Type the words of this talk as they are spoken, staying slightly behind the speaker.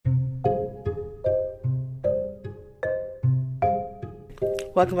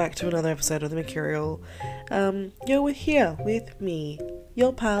Welcome back to another episode of The Mercurial. You're here with me,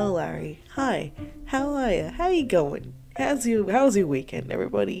 your pal Larry. Hi, how are you? How you going? How's your weekend,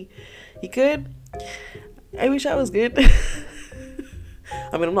 everybody? You good? I wish I was good.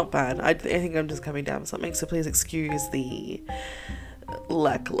 I mean, I'm not bad. I think I'm just coming down with something, so please excuse the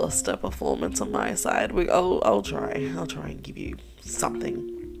lackluster performance on my side. I'll try and give you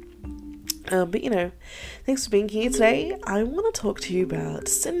something. But thanks for being here today. I want to talk to you about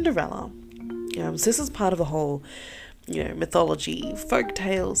Cinderella. So this is part of the whole, mythology, folk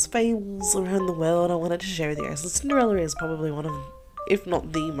tales, fables around the world I wanted to share with you. So Cinderella is probably one of, if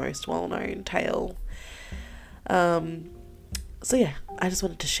not the most well-known tale. So yeah, I just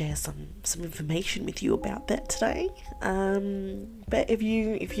wanted to share some information with you about that today. But if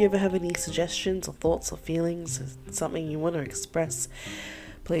you ever have any suggestions or thoughts or feelings, or something you want to express,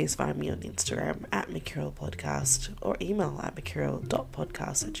 please find me on Instagram at Mercurial Podcast or email at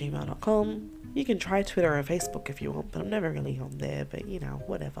mercurial.podcast@gmail.com. You can try Twitter or Facebook if you want, but I'm never really on there. But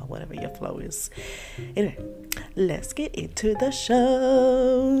whatever your flow is. Anyway, let's get into the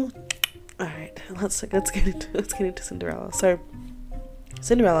show. All right, let's get into Cinderella. So,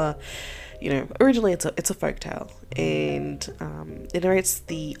 Cinderella, originally it's a folktale, and it narrates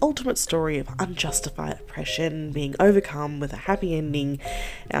the ultimate story of unjustified oppression being overcome with a happy ending,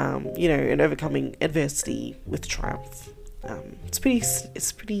 and overcoming adversity with triumph. It's pretty,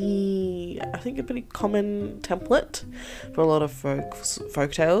 I think, a pretty common template for a lot of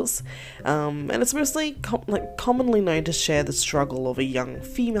folk tales, and it's mostly commonly known to share the struggle of a young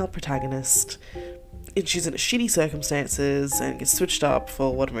female protagonist. And she's in shitty circumstances and gets switched up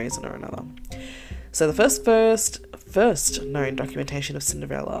for one reason or another. So the first known documentation of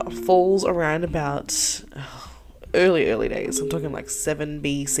Cinderella falls around about early days. I'm talking like 7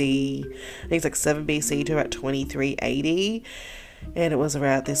 BC. I think it's like 7 BC to about 23 AD. And it was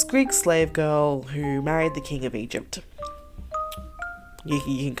about this Greek slave girl who married the king of Egypt. You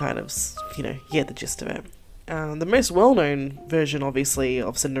can kind of, get the gist of it. The most well-known version, obviously,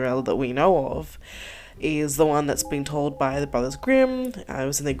 of Cinderella that we know of is the one that's been told by the Brothers Grimm. It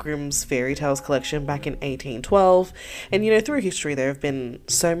was in the Grimm's Fairy Tales collection back in 1812. And, through history there have been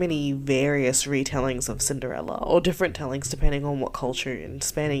so many various retellings of Cinderella, or different tellings depending on what culture, and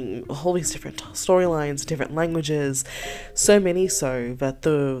spanning all these different storylines, different languages, so many so that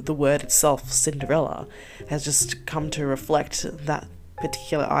the word itself, Cinderella, has just come to reflect that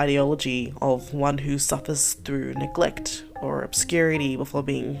particular ideology of one who suffers through neglect or obscurity before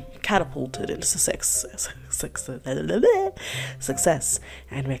being catapulted into success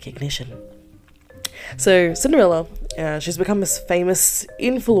and recognition. So Cinderella, she's become this famous,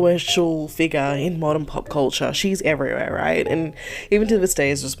 influential figure in modern pop culture. She's everywhere, right? And even to this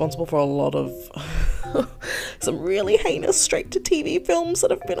day is responsible for a lot of some really heinous straight-to-TV films that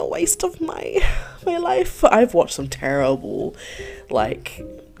have been a waste of my life. I've watched some terrible,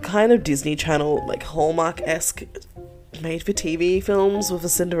 kind of Disney Channel, Hallmark-esque made-for-TV films with a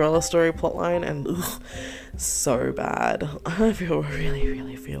Cinderella story plotline, and so bad. I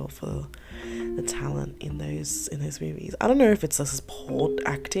really feel for the talent in those movies. I don't know if it's just poor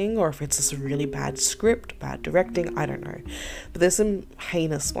acting or if it's just a really bad script, bad directing, I don't know. But there's some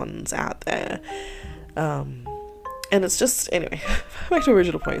heinous ones out there. And it's just, anyway, back to the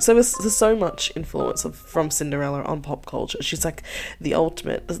original point. So there's so much influence from Cinderella on pop culture. She's like the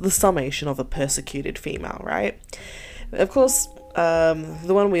summation of a persecuted female, right? Of course,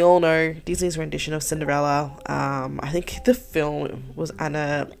 the one we all know, Disney's rendition of Cinderella. I think the film was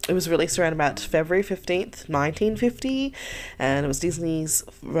it was released around about February 15th, 1950, and it was Disney's,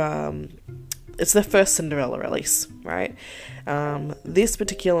 it's their first Cinderella release, right? This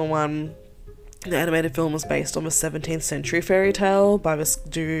particular one, the animated film, was based on a 17th century fairy tale by this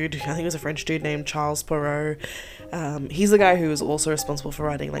dude, I think it was a French dude named Charles Perrault. He's the guy who was also responsible for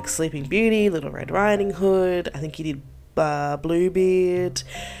writing Sleeping Beauty, Little Red Riding Hood. I think he did Bluebeard.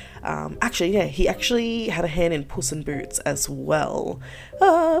 He actually had a hand in Puss in Boots as well.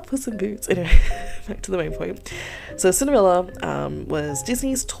 Puss in Boots. Anyway, back to the main point. So Cinderella was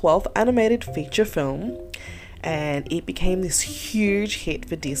Disney's 12th animated feature film, and it became this huge hit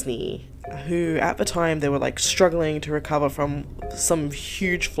for Disney, who at the time they were struggling to recover from some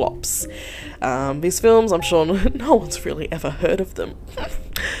huge flops. These films, I'm sure no one's really ever heard of them.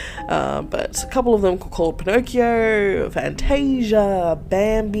 But a couple of them were called Pinocchio, Fantasia,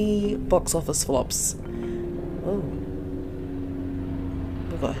 Bambi, box office flops. Oh,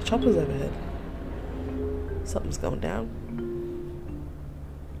 we've got choppers overhead. Something's going down.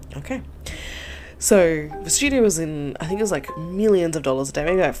 Okay. So the studio was in, I think it was like millions of dollars a day,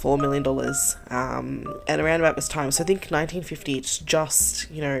 maybe like $4 million, and around about this time. So I think 1950, it's just,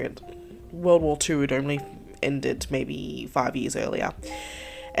 you know, World War II had only ended maybe 5 years earlier.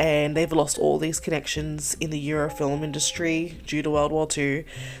 And they've lost all these connections in the Euro film industry due to World War II.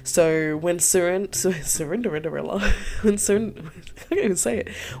 So when Cinderella, I can't even say it.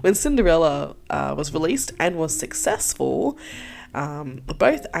 When Cinderella was released and was successful,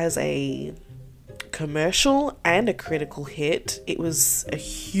 both as a commercial and a critical hit, it was a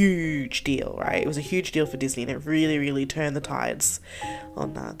huge deal, right? It was a huge deal for Disney, and it really, really turned the tides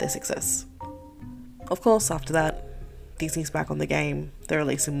on their success. Of course, after that, Disney's back on the game. They're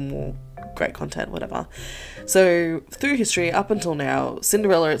releasing more great content, whatever. So through history up until now,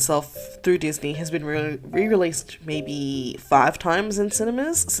 Cinderella itself through Disney has been re-released maybe 5 times in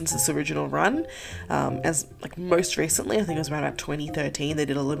cinemas since its original run. As like most recently, I think it was around about 2013, they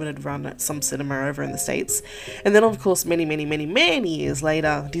did a limited run at some cinema over in the States. And then of course many years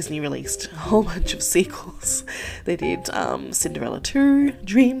later, Disney released a whole bunch of sequels. They did Cinderella 2,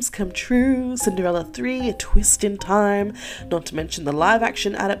 Dreams Come True, Cinderella 3, A Twist in Time, not to mention the live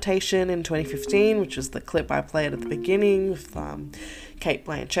action adaptation in 2015, which was the clip I played at the beginning with Kate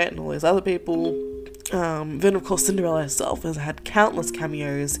Blanchett and all those other people. Then of course Cinderella herself has had countless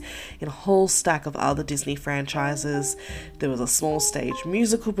cameos in a whole stack of other Disney franchises. There was a small stage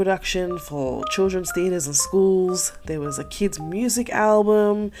musical production for children's theatres and schools. There was a kids music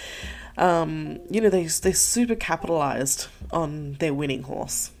album. You know, they super capitalized on their winning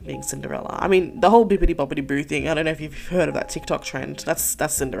horse being Cinderella. I mean, the whole bippity boppity boo thing, I don't know if you've heard of that TikTok trend. That's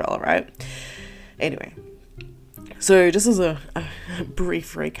Cinderella, right? Anyway, so just as a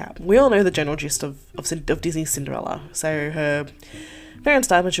brief recap, we all know the general gist of Disney's Cinderella. So her parents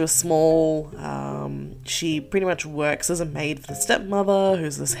died when she was small. She pretty much works as a maid for the stepmother,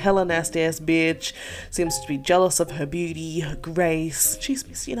 who's this hella nasty ass bitch, seems to be jealous of her beauty, her grace. She's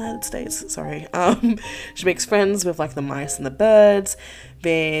Miss United States, sorry. She makes friends with like the mice and the birds.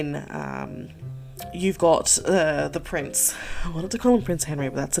 Then you've got the prince. I wanted to call him Prince Henry,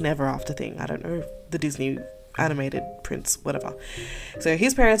 but that's an ever after thing. I don't know the Disney animated prince, whatever. So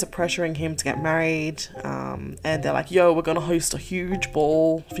his parents are pressuring him to get married, and they're like, yo, we're gonna host a huge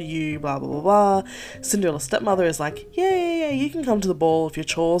ball for you, blah blah blah blah. Cinderella's stepmother is like, yeah, you can come to the ball if your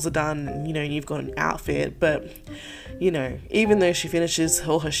chores are done, and you know, you've got an outfit. But you know, even though she finishes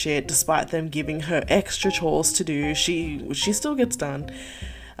all her shit, despite them giving her extra chores to do, she still gets done.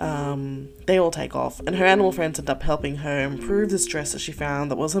 They all take off, and her animal friends end up helping her improve this dress that she found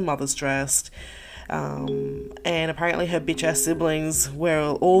that was her mother's dress. And apparently her bitch ass siblings wear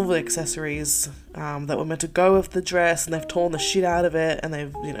all the accessories that were meant to go with the dress, and they've torn the shit out of it, and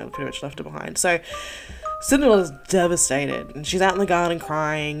they've, you know, pretty much left it behind. So Cinderella's devastated, and she's out in the garden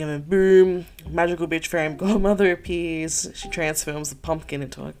crying, and then boom, magical bitch fairy godmother appears. She transforms the pumpkin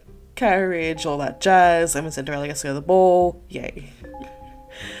into a carriage, all that jazz, and then Cinderella gets to go to the ball. Yay.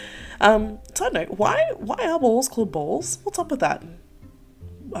 Side note, why are balls called balls? What's up with that?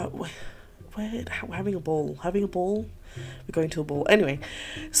 We're having a ball. We're going to a ball. Anyway,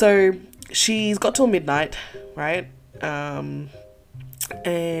 so she's got till midnight, right? And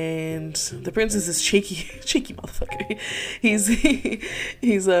the prince is this cheeky motherfucker. He's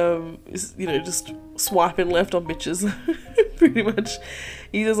you know, just swiping left on bitches. Pretty much.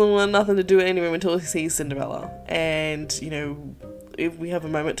 He doesn't want nothing to do with anyone until he sees Cinderella. And, you know, if we have a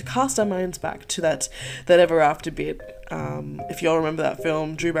moment to cast our minds back to that ever after bit. If y'all remember that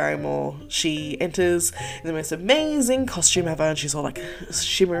film, Drew Barrymore, she enters in the most amazing costume ever, and she's all like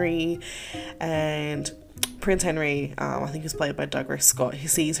shimmery, and Prince Henry, I think is played by Douglas Scott, he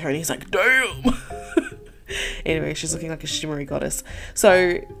sees her and he's like, damn. Anyway, she's looking like a shimmery goddess.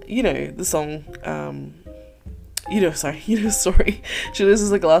 So, you know, the song, sorry. She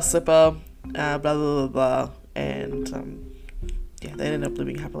loses a glass slipper, blah blah blah blah, and yeah, they end up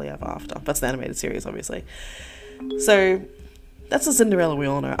living happily ever after. That's the animated series, obviously. So that's the Cinderella we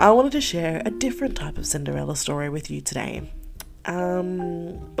all know. I wanted to share a different type of Cinderella story with you today,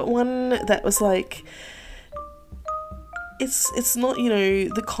 but one that was like, it's not, you know,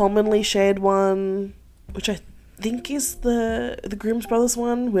 the commonly shared one, which I think is the Grimm's Brothers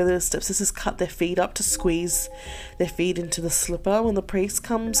one, where the stepsisters cut their feet up to squeeze their feet into the slipper when the priest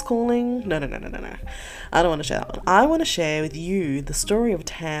comes calling. No. I don't want to share that one. I want to share with you the story of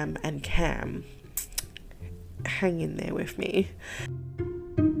Tam and Cam. Hang in there with me.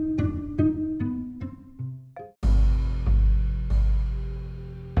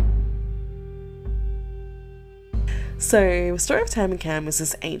 So, the story of Tam and Cam is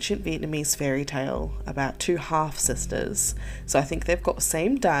this ancient Vietnamese fairy tale about two half sisters. So, I think they've got the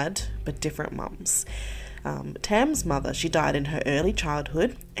same dad but different mums. Tam's mother, she died in her early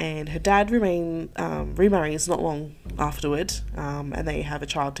childhood, and her dad remarries not long afterward, and they have a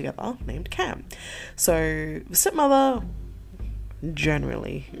child together named Cam. So, the stepmother,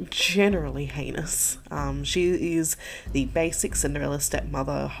 generally heinous. She is the basic Cinderella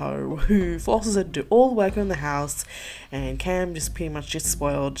stepmother hoe who forces her to do all the work in the house, and Cam just pretty much just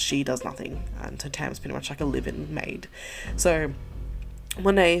spoiled. She does nothing, and so Tam's pretty much like a live-in maid. So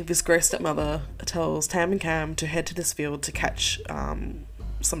one day, this gross stepmother tells Tam and Cam to head to this field to catch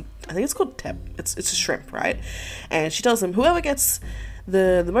some, I think it's called tep. It's a shrimp, right? And she tells them whoever gets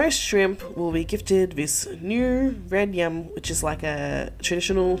the most shrimp will be gifted this new red yam, which is like a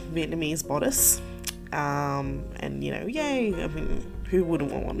traditional Vietnamese bodice. And you know, yay! I mean, who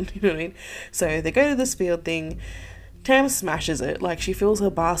wouldn't want one? You know what I mean? So they go to this field thing. Tam smashes it, like she fills her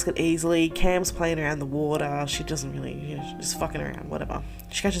basket easily. Cam's playing around the water. She doesn't really, you know, just fucking around, whatever.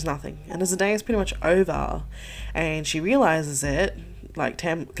 She catches nothing. And as the day is pretty much over and she realizes it, like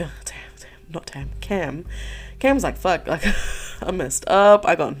Cam. Cam's like, fuck, like, I messed up.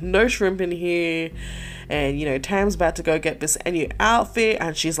 I got no shrimp in here. And, you know, Tam's about to go get this new outfit.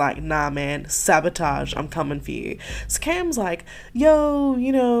 And she's like, nah, man, sabotage. I'm coming for you. So Cam's like, yo,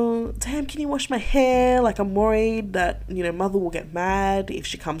 you know, Tam, can you wash my hair? Like, I'm worried that, you know, mother will get mad if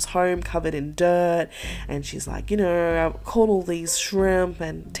she comes home covered in dirt. And she's like, you know, I caught all these shrimp.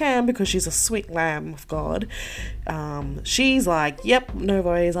 And Tam, because she's a sweet lamb of God, she's like, yep, no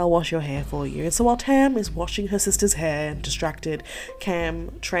worries, I'll wash your hair for you. And so while Tam is washing her sister's hair, distracted,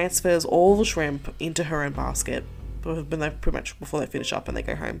 Cam transfers all the shrimp into her own basket before they finish up and they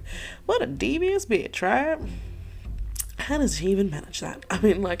go home. What a devious bitch, right? How does he even manage that? I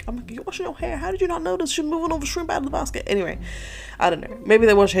mean, like, I'm like, you're washing your hair. How did you not notice she's moving all the shrimp out of the basket? Anyway, I don't know. Maybe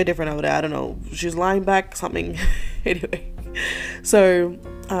they wash hair different over there. I don't know. She's lying back, something. Anyway, so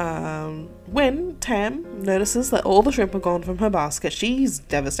when Tam notices that all the shrimp are gone from her basket, she's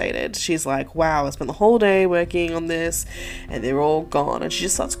devastated. She's like, wow, I spent the whole day working on this and they're all gone. And she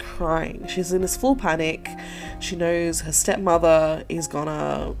just starts crying. She's in this full panic. She knows her stepmother is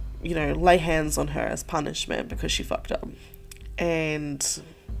gonna, you know, lay hands on her as punishment because she fucked up. And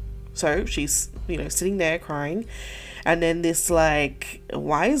so she's, you know, sitting there crying. And then this, like,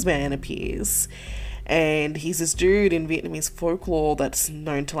 wise man appears. And he's this dude in Vietnamese folklore that's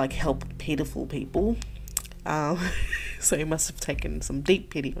known to, like, help pitiful people. So he must have taken some deep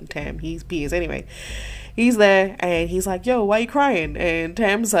pity on Tam. He appears anyway. He's there and he's like, yo, why are you crying? And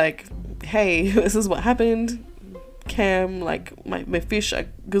Tam's like, hey, this is what happened. Cam, like, my fish,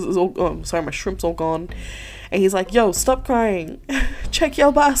 because it's all, my shrimp's all gone. And he's like, yo, stop crying. Check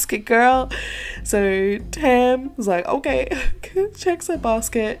your basket, girl. So Tam was like, okay. Checks her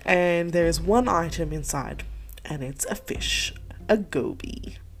basket. And there's one item inside. And it's a fish. A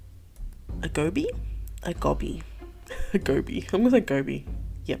goby. A goby? A gobby. A goby. I'm going to say goby.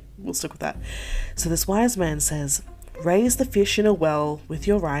 Yep, we'll stick with that. So this wise man says, raise the fish in a well with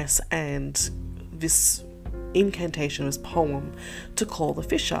your rice and this incantation, this poem to call the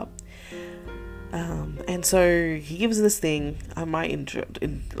fish up. And so he gives this thing. I might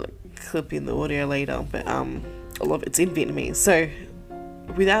clip in the audio later, but a lot of it's in Vietnamese. So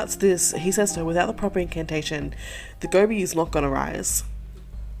without this, he says to her, without the proper incantation, the goby is not gonna rise.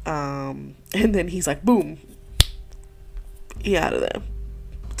 And then he's like, boom, he out of there.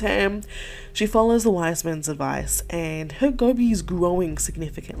 Tam, she follows the wise man's advice and her goby is growing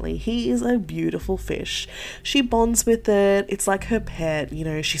significantly. He is a beautiful fish. She bonds with it. It's like her pet, you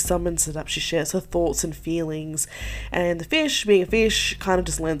know, she summons it up, she shares her thoughts and feelings, and the fish, being a fish, kind of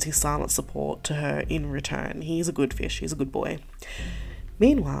just lends his silent support to her in return. He's a good fish. He's a good boy.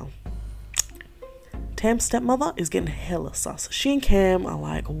 Meanwhile, Tam's stepmother is getting hella sus. She and Cam are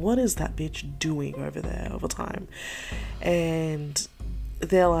like, what is that bitch doing over there over time? And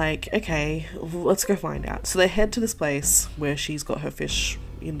they're like, okay, let's go find out. So they head to this place where she's got her fish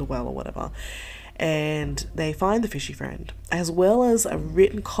in the well or whatever, and they find the fishy friend, as well as a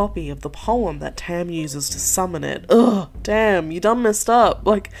written copy of the poem that Tam uses to summon it. Ugh, damn, you done messed up.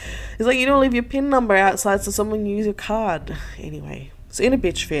 Like, it's like you don't leave your PIN number outside so someone can use your card. Anyway, so in a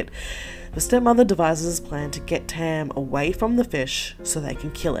bitch fit, the stepmother devises a plan to get Tam away from the fish so they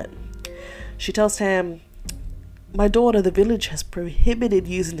can kill it. She tells Tam, my daughter, the village has prohibited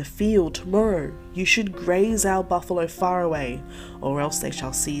using the field tomorrow. You should graze our buffalo far away, or else they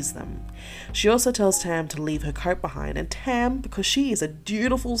shall seize them. She also tells Tam to leave her coat behind, and Tam, because she is a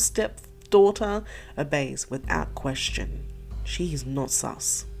dutiful stepdaughter, obeys without question. She is not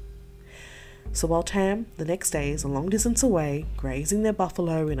sus. So while Tam, the next day, is a long distance away, grazing their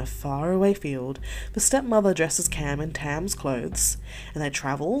buffalo in a faraway field, the stepmother dresses Cam in Tam's clothes, and they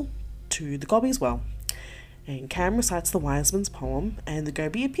travel to the Gobi's well. And Cam recites the wise man's poem, and the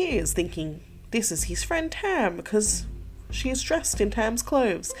Gobi appears, thinking this is his friend Tam, because she is dressed in Tam's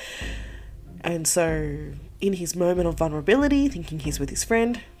clothes. And so, in his moment of vulnerability, thinking he's with his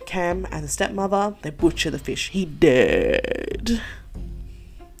friend, Cam and the stepmother, they butcher the fish. He dead.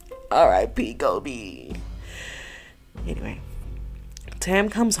 R.I.P. Gobi. Anyway, Tam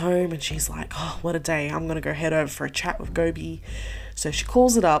comes home and she's like, oh, what a day. I'm going to go head over for a chat with Gobi. So she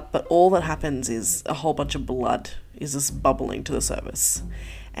calls it up, but all that happens is a whole bunch of blood is just bubbling to the surface.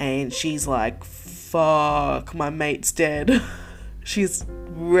 And she's like, fuck, my mate's dead. She's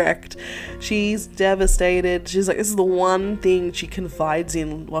wrecked. She's devastated. She's like, this is the one thing she confides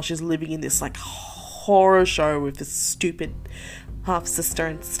in while she's living in this like horror show with this stupid half-sister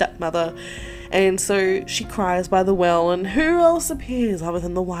and stepmother. And so she cries by the well, and who else appears other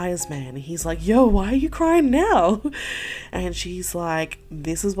than the wise man? And he's like, yo, why are you crying now? And she's like,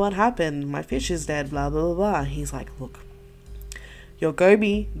 this is what happened. My fish is dead, blah, blah, blah, blah. He's like, look, your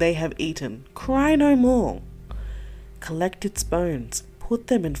Gobi they have eaten. Cry no more. Collect its bones. Put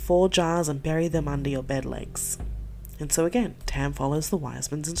them in 4 jars and bury them under your bed legs. And so again, Tam follows the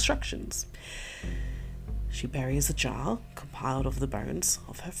wise man's instructions. She buries a jar compiled of the bones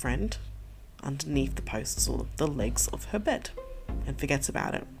of her friend underneath the posts or the legs of her bed and forgets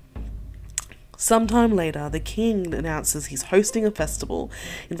about it. Sometime later, the king announces he's hosting a festival,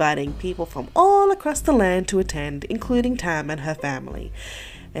 inviting people from all across the land to attend, including Tam and her family.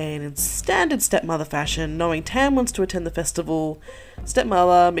 And in standard stepmother fashion, knowing Tam wants to attend the festival,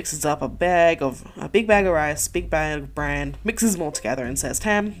 stepmother mixes up a big bag of rice, big bag of bran, mixes them all together and says,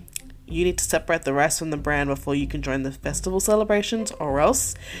 Tam, you need to separate the rice from the bran before you can join the festival celebrations, or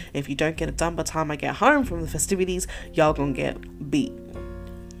else, if you don't get it done by the time I get home from the festivities, y'all gonna get beat.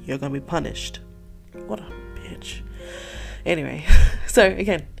 You're gonna be punished. What a bitch. Anyway, so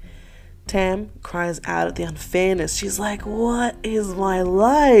again, Tam cries out at the unfairness. She's like, what is my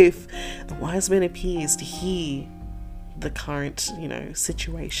life? The wise man appears to hear the current,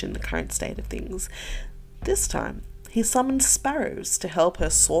 situation, the current state of things. This time, he summons sparrows to help her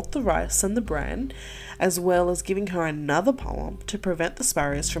sort the rice and the bran, as well as giving her another poem to prevent the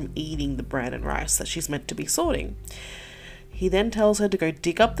sparrows from eating the bran and rice that she's meant to be sorting. He then tells her to go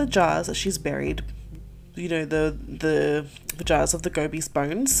dig up the jars that she's buried, the jars of the Gobi's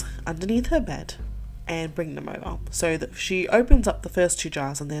bones underneath her bed, and bring them over. So that she opens up the first 2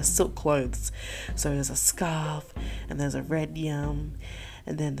 jars and they're silk clothes. So there's a scarf and there's a red yam.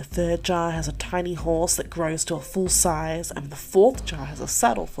 And then the 3rd jar has a tiny horse that grows to a full size. And the 4th jar has a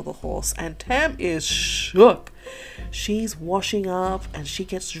saddle for the horse. And Tam is shook. She's washing up and she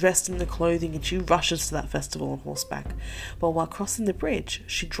gets dressed in the clothing and she rushes to that festival on horseback. But while crossing the bridge,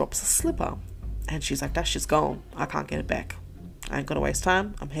 she drops a slipper. And she's like, that shit's gone. I can't get it back. I ain't gonna waste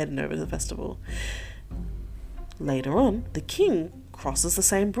time. I'm heading over to the festival. Later on, the king crosses the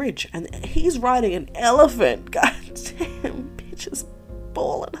same bridge and he's riding an elephant. God damn, bitch is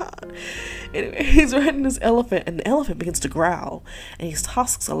balling hard. Anyway, he's riding this elephant and the elephant begins to growl and his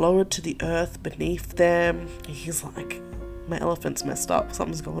tusks are lowered to the earth beneath them. And he's like, my elephant's messed up.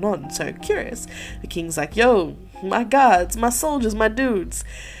 Something's going on. So curious. The king's like, yo, my guards, my soldiers, my dudes,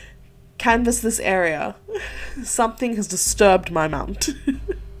 canvass this area. Something has disturbed my mount.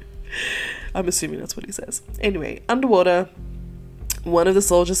 I'm assuming that's what he says. Anyway, underwater, one of the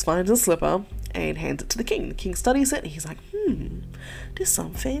soldiers finds a slipper and hands it to the king. The king studies it and he's like, this is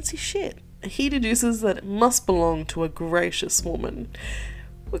some fancy shit. He deduces that it must belong to a gracious woman.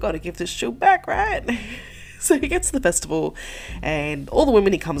 We gotta give this shoe back, right? So he gets to the festival and all the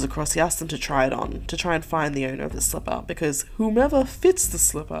women he comes across, he asks them to try it on, to try and find the owner of the slipper, because whomever fits the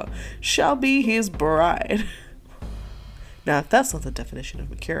slipper shall be his bride. Now, if that's not the definition of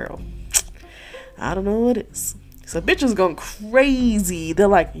mercurial, I don't know what is. So bitches gone crazy. They're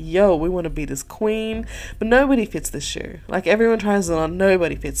like, yo, we want to be this queen, but nobody fits this shoe. Like, everyone tries it on,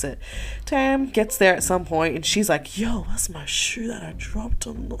 nobody fits it. Tam gets there at some point and she's like, yo, that's my shoe that I dropped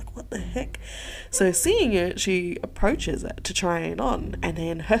on. Like, what the heck? So seeing it, she approaches it to try it on, and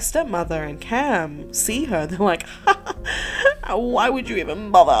then her stepmother and Cam see her. They're like, why would you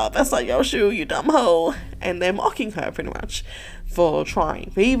even bother? That's not your shoe, you dumb hoe. And they're mocking her pretty much for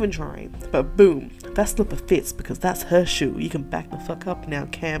even trying. But boom, that slipper fits because that's her shoe. You can back the fuck up now,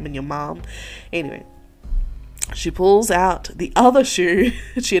 Cam and your mom. Anyway, she pulls out the other shoe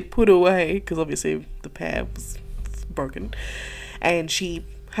she had put away because obviously the pair was broken, and she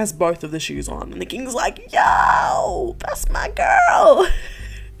has both of the shoes on, and the king's like, yo, that's my girl.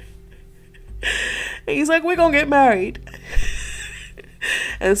 He's like, we're gonna get married.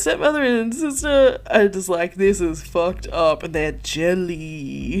 And stepmother and sister are just like, this is fucked up, and they're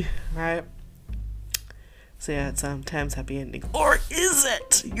jelly, right? So yeah, it's Tam's happy ending. Or is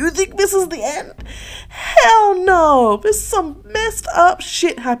it? You think this is the end? Hell no! There's some messed up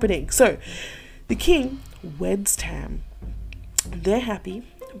shit happening. So, the king weds Tam. They're happy,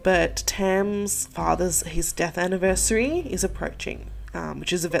 but Tam's his death anniversary is approaching,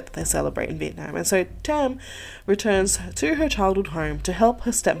 which is a event that they celebrate in Vietnam. And so Tam returns to her childhood home to help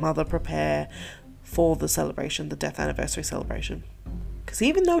her stepmother prepare for the celebration, the death anniversary celebration. Because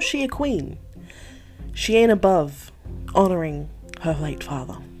even though she a queen, she ain't above honouring her late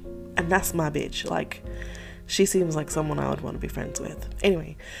father. And that's my bitch. Like, she seems like someone I would want to be friends with.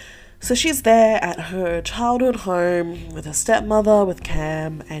 Anyway, so she's there at her childhood home with her stepmother, with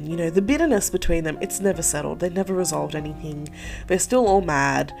Cam, and, you know, the bitterness between them, it's never settled. They never resolved anything. They're still all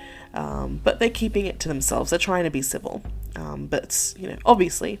mad, but they're keeping it to themselves. They're trying to be civil. But, you know,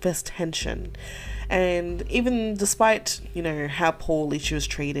 obviously there's tension. And even despite, you know, how poorly she was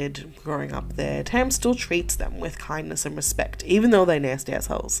treated growing up there, Tam still treats them with kindness and respect, even though they're nasty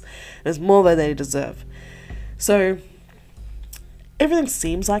assholes. There's more than they deserve. So everything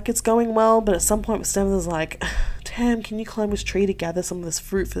seems like it's going well, but at some point stepmother's like, Tam, can you climb this tree to gather some of this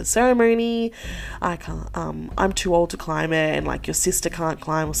fruit for the ceremony? I can't, I'm too old to climb it, and like your sister can't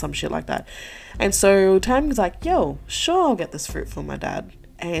climb or some shit like that. And so Tam's like, yo, sure, I'll get this fruit for my dad.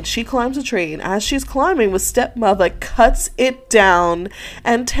 And she climbs a tree, and as she's climbing, the stepmother cuts it down,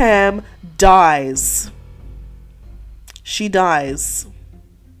 and Tam dies. She dies.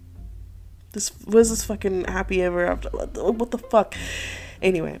 Where's this fucking happy ever after? What the fuck?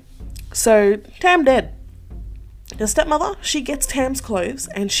 Anyway, so Tam dead. The stepmother, she gets Tam's clothes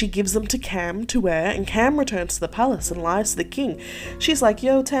and she gives them to Cam to wear, and Cam returns to the palace and lies to the king. She's like,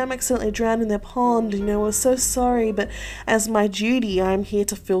 yo, Tam accidentally drowned in their pond, you know, we're so sorry, but as my duty, I'm here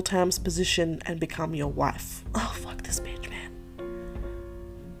to fill Tam's position and become your wife. Oh, fuck this bitch, man.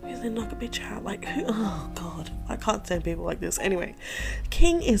 They knock a bitch out, like, oh god, I can't stand people like this. Anyway,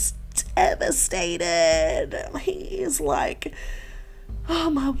 king is devastated. He is like, oh,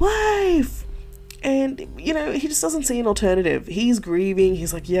 my wife. And, you know, he just doesn't see an alternative. He's grieving.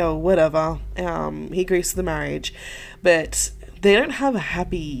 He's like, yo, whatever. He agrees to the marriage. But they don't have a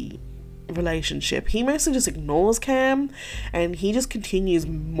happy relationship. He mostly just ignores Cam. And he just continues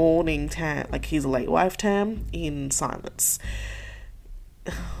mourning Tam, like his late wife Tam, in silence.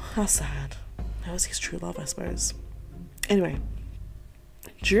 How sad. That was his true love, I suppose. Anyway,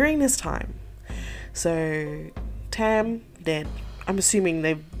 during this time, so Tam dead. I'm assuming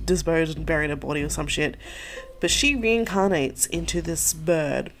they've disposed and buried her body or some shit, but she reincarnates into this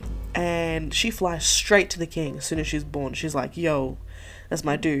bird, and she flies straight to the king as soon as she's born. She's like, yo, that's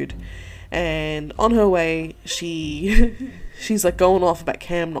my dude. And on her way, she's like going off about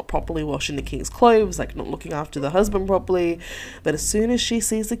Cam not properly washing the king's clothes, like not looking after the husband properly. But as soon as she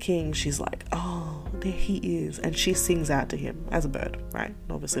sees the king, she's like, oh, there he is. And she sings out to him as a bird, right?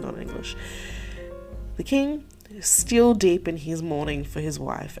 Obviously not in English. The king is still deep in his mourning for his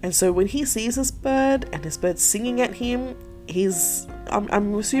wife. And so when he sees this bird and this bird singing at him,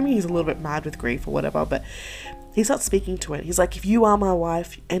 I'm assuming he's a little bit mad with grief or whatever, but he starts speaking to it. He's like, if you are my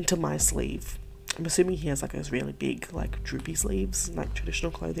wife, enter my sleeve. I'm assuming he has like those really big, like droopy sleeves, like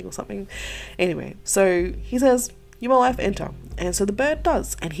traditional clothing or something. Anyway, so he says, you're my wife, enter. And so the bird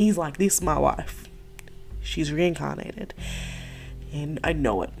does. And he's like, this is my wife. She's reincarnated. And I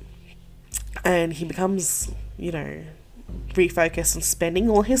know it. And he becomes, you know, refocused on spending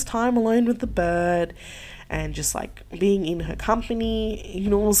all his time alone with the bird and just like being in her company.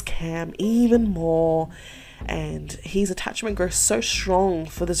 Ignores Cam even more. And his attachment grows so strong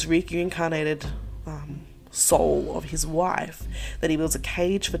for this reincarnated soul of his wife that he builds a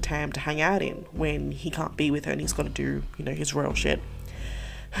cage for Tam to hang out in when he can't be with her and he's got to do, you know, his royal shit.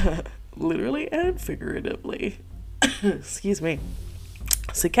 Literally and figuratively. Excuse me.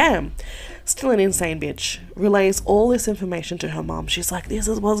 So Cam, still an insane bitch, relays all this information to her mom. She's like, this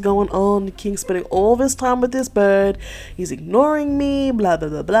is what's going on. The king's spending all of his time with this bird. He's ignoring me, blah, blah,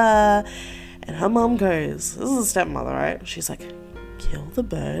 blah, blah. And her mom goes, this is a stepmother, right? She's like, kill the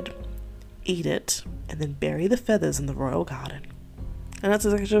bird, eat it, and then bury the feathers in the royal garden. And that's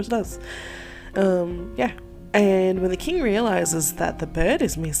exactly what she does. Yeah. And when the king realizes that the bird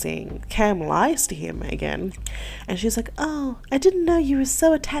is missing, Cam lies to him again. And she's like, oh, I didn't know you were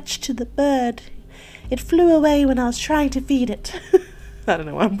so attached to the bird. It flew away when I was trying to feed it. I don't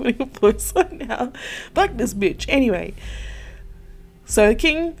know why I'm putting a voice on now. Fuck this bitch. Anyway. So the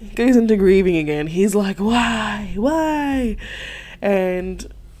king goes into grieving again. He's like, why?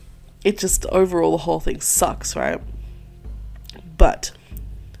 And it just, overall, the whole thing sucks, right? But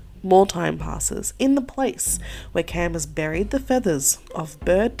more time passes. In the place where Cam has buried the feathers of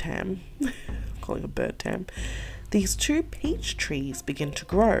bird Tam, I'm calling it bird Tam, these 2 peach trees begin to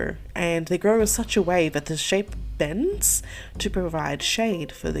grow, and they grow in such a way that the shape bends to provide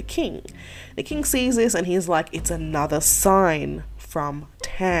shade for the king. The king sees this and he's like, it's another sign from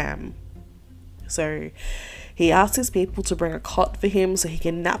Tam. So he asks his people to bring a cot for him so he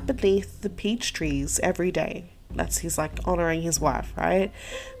can nap beneath the peach trees every day. He's like honoring his wife, right?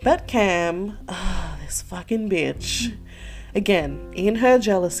 But Cam, this fucking bitch, again, in her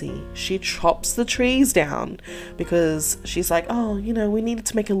jealousy, she chops the trees down because she's like, oh, you know, we needed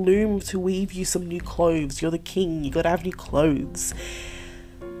to make a loom to weave you some new clothes. You're the king, you gotta have new clothes.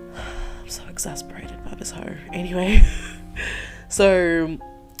 I'm so exasperated by this hoe. Anyway, so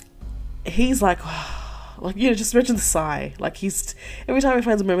he's like, just imagine the sigh. Like, he's, every time he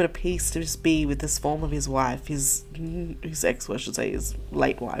finds a moment of peace to just be with this form of his wife, his ex, I should say, his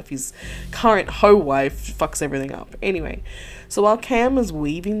late wife, his current hoe wife, fucks everything up. Anyway, so while Cam is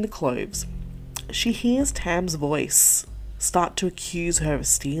weaving the clothes, she hears Tam's voice start to accuse her of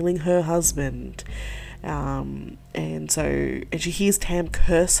stealing her husband. And she hears Tam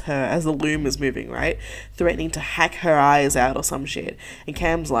curse her as the loom is moving, right? Threatening to hack her eyes out or some shit. And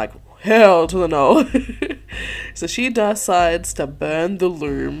Cam's like, hell to the no. So she decides to burn the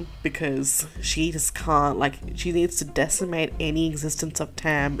loom because she just can't, she needs to decimate any existence of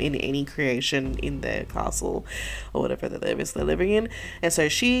Tam in any creation in their castle or whatever they're living in. And so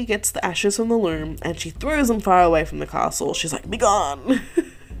she gets the ashes from the loom and she throws them far away from the castle. She's like, be gone.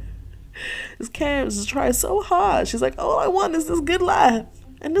 This Cam just tries so hard. She's like, all I want is this good life,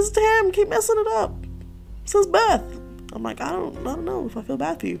 and this Tam keep messing it up since birth. I'm like, I don't know if I feel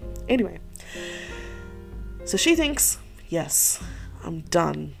bad for you. Anyway, so she thinks, yes, I'm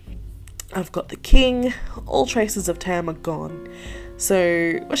done. I've got the king. All traces of Tam are gone.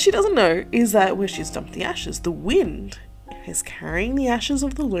 So what she doesn't know is that where she's dumped the ashes, the wind is carrying the ashes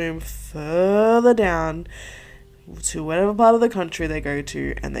of the loom further down to whatever part of the country they go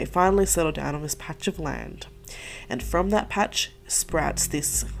to, and they finally settle down on this patch of land. And from that patch sprouts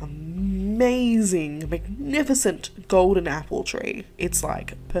this amazing, magnificent golden apple tree. It's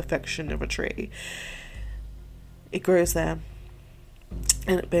like perfection of a tree. It grows there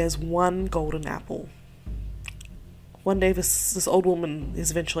and it bears 1 golden apple. One day this old woman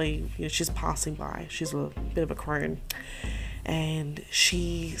is eventually, she's passing by. She's a bit of a crone. And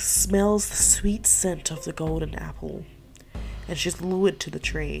she smells the sweet scent of the golden apple. And she's lured to the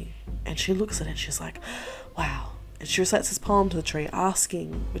tree. And she looks at it and she's like, wow. And she recites this poem to the tree,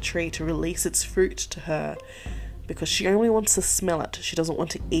 asking the tree to release its fruit to her. Because she only wants to smell it. She doesn't want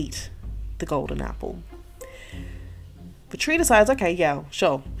to eat the golden apple. The tree decides, okay, yeah,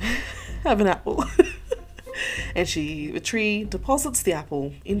 sure. Have an apple. And the tree deposits the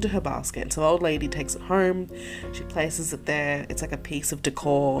apple into her basket. So the old lady takes it home. She places it there. It's like a piece of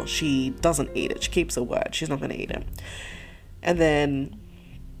decor. She doesn't eat it. She keeps her word. She's not going to eat it. And then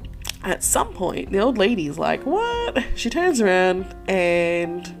at some point, the old lady's like, what? She turns around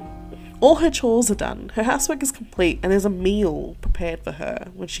and all her chores are done. Her housework is complete and there's a meal prepared for her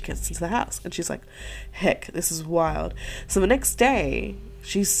when she gets into the house. And she's like, heck, this is wild. So the next day,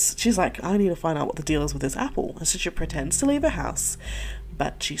 she's like, I need to find out what the deal is with this apple. And so she pretends to leave her house,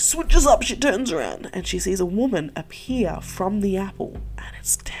 but she switches up, she turns around, and she sees a woman appear from the apple, and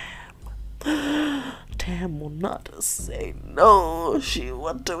it's Tam. Tam will not say no.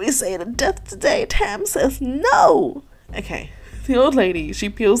 What do we say to death today? Tam says no. Okay, the old lady, she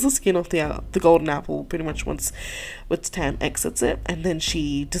peels the skin off the golden apple pretty much once Tam exits it, and then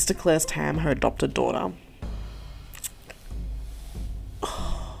she just declares Tam her adopted daughter.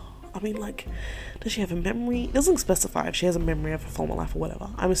 I mean, does she have a memory? It doesn't specify if she has a memory of her former life or whatever.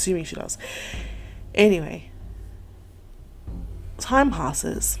 I'm assuming she does. Anyway, time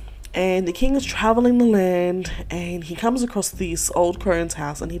passes, and the king is traveling the land, and he comes across this old crone's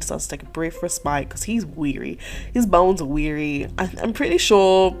house, and he decides to take a brief respite because he's weary. His bones are weary. I'm pretty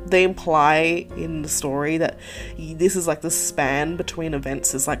sure they imply in the story that this is the span between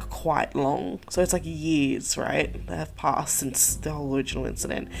events is quite long. So it's years, right, that have passed since the whole original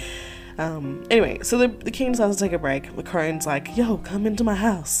incident. Anyway, so the king decides to take a break. The crone's like, yo, come into my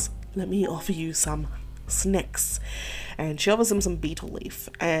house. Let me offer you some snacks. And she offers him some beetle leaf.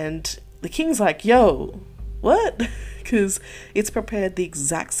 And the king's like, yo, what? Because it's prepared the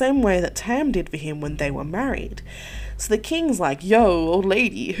exact same way that Tam did for him when they were married. So the king's like, yo, old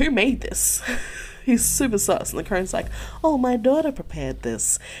lady, who made this? He's super sus. And the crone's like, oh, my daughter prepared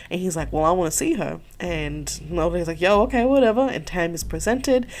this. And he's like, well, I want to see her. And nobody's like, yo, okay, whatever. And Tam is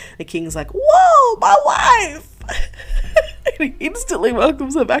presented. The king's like, whoa, my wife! And he instantly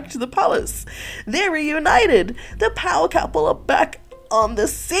welcomes her back to the palace. They're reunited. The power couple are back on the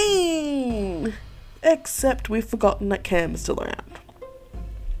scene. Except we've forgotten that Cam's still around.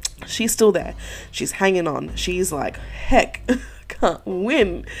 She's still there. She's hanging on. She's like, heck, can't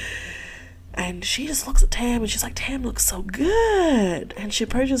win. And she just looks at Tam and she's like, Tam looks so good. And she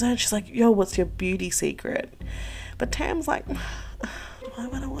approaches her and she's like, yo, what's your beauty secret? But Tam's like, why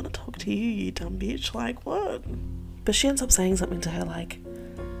would I want to talk to you, you dumb bitch? Like, what? But she ends up saying something to her like,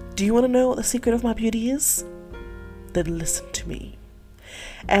 do you want to know what the secret of my beauty is? Then listen to me.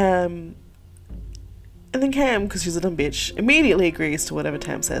 And then Cam, because she's a dumb bitch, immediately agrees to whatever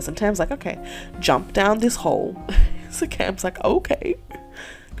Tam says. And Tam's like, okay, jump down this hole. So Cam's like, okay.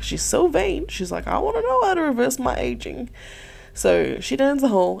 Because she's so vain. She's like, I want to know how to reverse my aging. So she downs the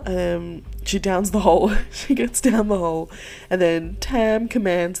hole. She downs the hole. She gets down the hole. And then Tam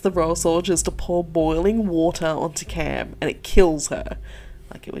commands the royal soldiers to pour boiling water onto Cam. And it kills her.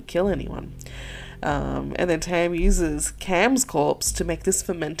 Like it would kill anyone. And then Tam uses Cam's corpse to make this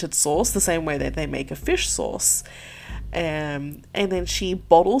fermented sauce the same way that they make a fish sauce. And then she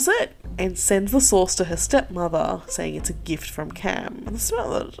bottles it and sends the sauce to her stepmother, saying it's a gift from Cam. And the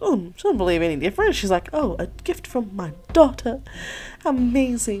stepmother doesn't believe any different. She's like, oh, a gift from my daughter.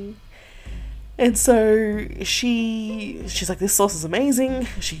 Amazing. And so she's like, this sauce is amazing.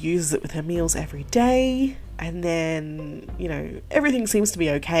 She uses it with her meals every day. And then, you know, everything seems to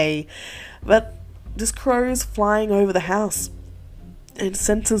be okay. But this crow's flying over the house and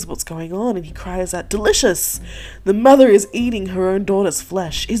senses what's going on, and he cries out, delicious! The mother is eating her own daughter's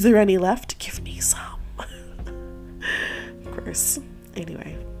flesh. Is there any left? Give me some. Gross.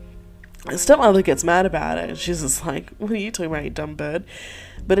 Anyway, the stepmother gets mad about it. She's just like, what are you talking about, you dumb bird?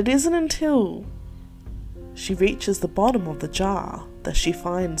 But it isn't until she reaches the bottom of the jar that she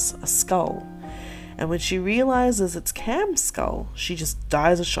finds a skull. And when she realizes it's Cam's skull, she just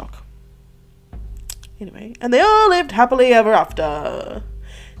dies of shock. Anyway, and they all lived happily ever after.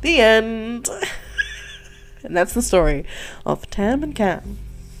 The end. And that's the story of Tam and Cam,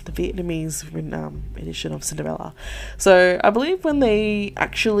 the Vietnamese edition of Cinderella. So I believe when they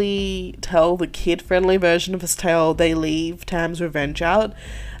actually tell the kid-friendly version of this tale, they leave Tam's revenge out,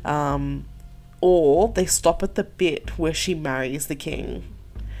 or they stop at the bit where she marries the king,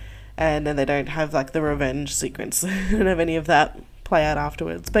 and then they don't have like the revenge sequence. They don't have any of that play out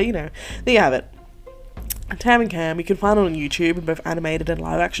afterwards. But you know, there you have it. Tam and Cam, you can find it on YouTube in both animated and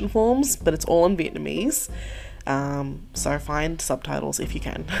live action forms, but it's all in Vietnamese. So find subtitles if you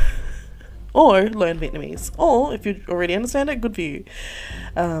can. Or learn Vietnamese. Or if you already understand it, good for you.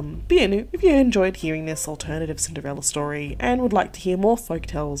 But yeah, if you enjoyed hearing this alternative Cinderella story and would like to hear more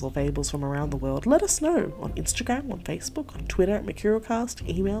folktales or fables from around the world, let us know on Instagram, on Facebook, on Twitter at MercurialCast,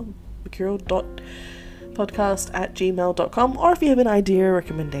 email mercurial.podcast@gmail.com, or if you have an idea or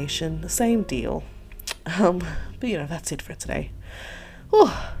recommendation, same deal. But you know, that's it for today.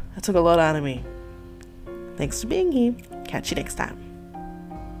 That took a lot out of me. Thanks for being here. Catch you next time.